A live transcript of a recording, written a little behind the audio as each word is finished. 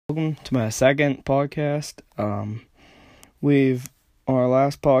Welcome to my second podcast. On our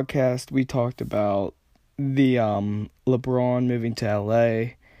last podcast we talked about the LeBron moving to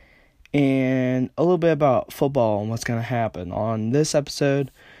LA and a little bit about football and what's going to happen. On this episode,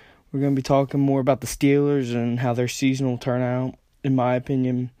 we're going to be talking more about the Steelers and how their season will turn out, in my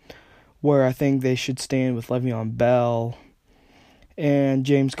opinion, where I think they should stand with Le'Veon Bell and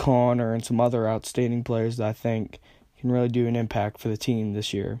James Conner and some other outstanding players that I think can really do an impact for the team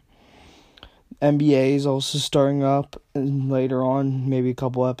this year. NBA is also starting up, and later on, maybe a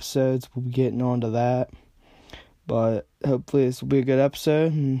couple episodes, we'll be getting on to that. But hopefully this will be a good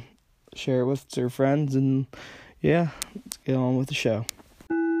episode, and share it with your friends, and yeah, let's get on with the show.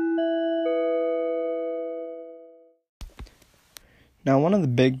 Now, one of the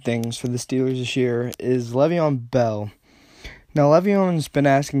big things for the Steelers this year is Le'Veon Bell. Now, Le'Veon's been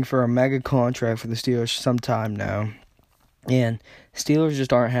asking for a mega contract for the Steelers for some time now, and Steelers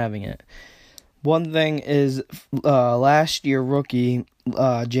just aren't having it. One thing is, last year rookie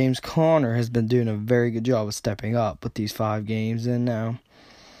James Conner has been doing a very good job of stepping up with these 5 games in now.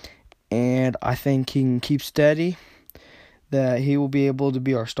 And I think he can keep steady, that he will be able to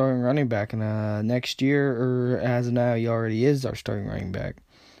be our starting running back in next year, or as of now, he already is our starting running back.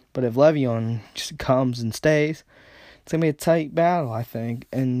 But if Le'Veon just comes and stays, it's going to be a tight battle, I think,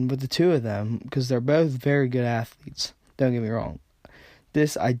 and with the two of them, because they're both very good athletes. Don't get me wrong.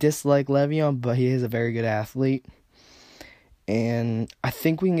 I dislike Le'Veon, but he is a very good athlete. And I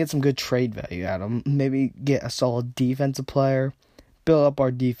think we can get some good trade value out of him. Maybe get a solid defensive player, build up our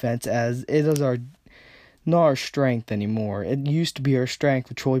defense, as it is not our strength anymore. It used to be our strength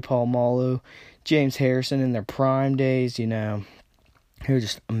with Troy Polamalu, James Harrison in their prime days, they were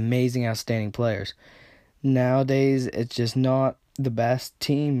just amazing, outstanding players. Nowadays, it's just not the best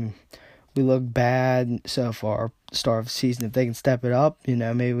team. We look bad so far, start of the season. If they can step it up,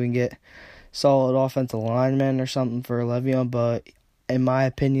 maybe we can get solid offensive linemen or something for Le'Veon. But in my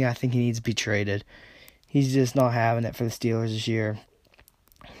opinion, I think he needs to be traded. He's just not having it for the Steelers this year.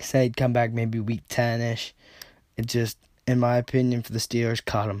 He said he'd come back maybe week 10-ish. It just, in my opinion, for the Steelers,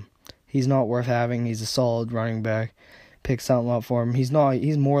 cut him. He's not worth having. He's a solid running back. Pick something up for him. He's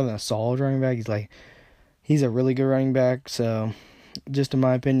more than a solid running back. He's a really good running back. So, just in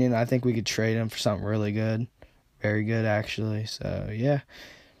my opinion, I think we could trade him for something really good. Very good, actually. So, yeah.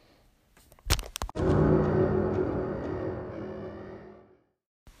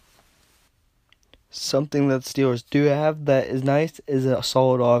 Something that the Steelers do have that is nice is a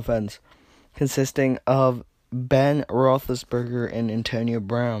solid offense consisting of Ben Roethlisberger and Antonio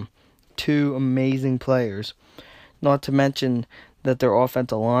Brown. 2 amazing players. Not to mention that their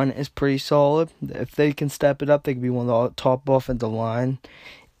offensive line is pretty solid. If they can step it up, they could be one of the top offensive line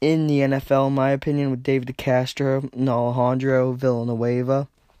in the NFL, in my opinion, with David DeCastro and Alejandro Villanueva.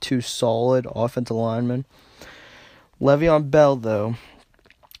 2 solid offensive linemen. Le'Veon Bell, though,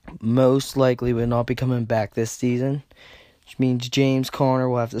 most likely will not be coming back this season, which means James Conner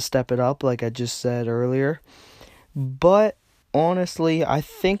will have to step it up, like I just said earlier. But, honestly, I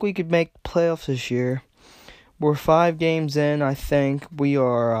think we could make playoffs this year. We're 5 games in. I think we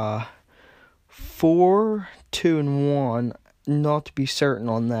are 4-2-1. Not to be certain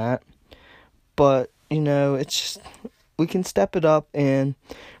on that. But, it's just, we can step it up and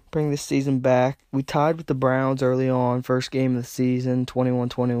bring this season back. We tied with the Browns early on, first game of the season,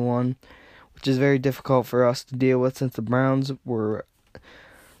 21-21, which is very difficult for us to deal with since the Browns were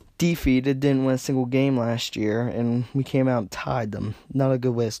defeated, didn't win a single game last year, and we came out and tied them. Not a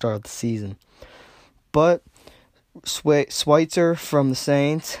good way to start the season. But Schweitzer from the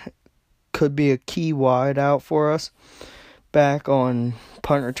Saints could be a key wideout for us. Back on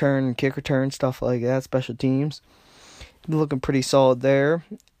punt return and kick return, stuff like that, special teams. Looking pretty solid there.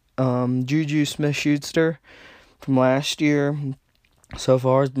 Juju Smith-Schuster from last year so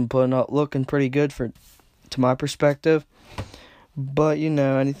far has been looking pretty good to my perspective. But,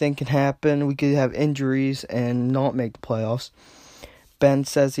 anything can happen. We could have injuries and not make the playoffs. Ben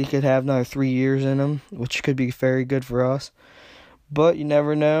says he could have another 3 years in him, which could be very good for us. But you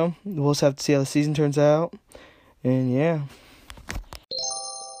never know. We'll just have to see how the season turns out. And yeah.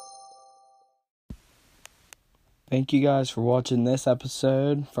 Thank you guys for watching this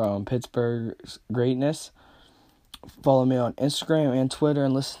episode from Pittsburgh's Greatness. Follow me on Instagram and Twitter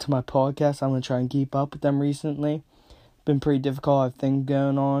and listen to my podcast. I'm going to try and keep up with them recently. Been pretty difficult. I have things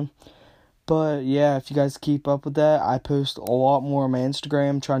going on. But yeah, if you guys keep up with that, I post a lot more on my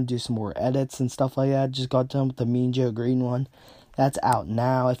Instagram, trying to do some more edits and stuff like that. Just got done with the Mean Joe Green one. That's out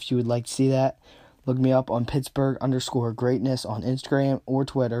now if you would like to see that. Look me up on Pittsburgh_greatness on Instagram or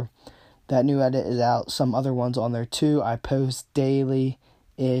Twitter. That new edit is out. Some other ones on there too. I post daily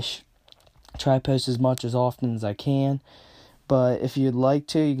ish. Try to post as much as often as I can. But if you'd like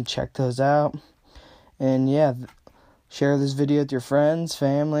to, you can check those out. And yeah, share this video with your friends,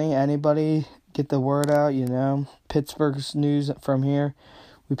 family, anybody. Get the word out, Pittsburgh's news from here.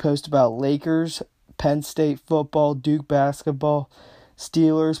 We post about Lakers, Penn State football, Duke basketball,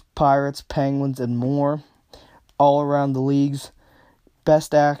 Steelers, Pirates, Penguins, and more. All around the leagues.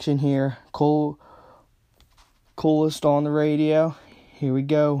 Best action here. Coolest on the radio. Here we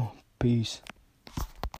go. Peace.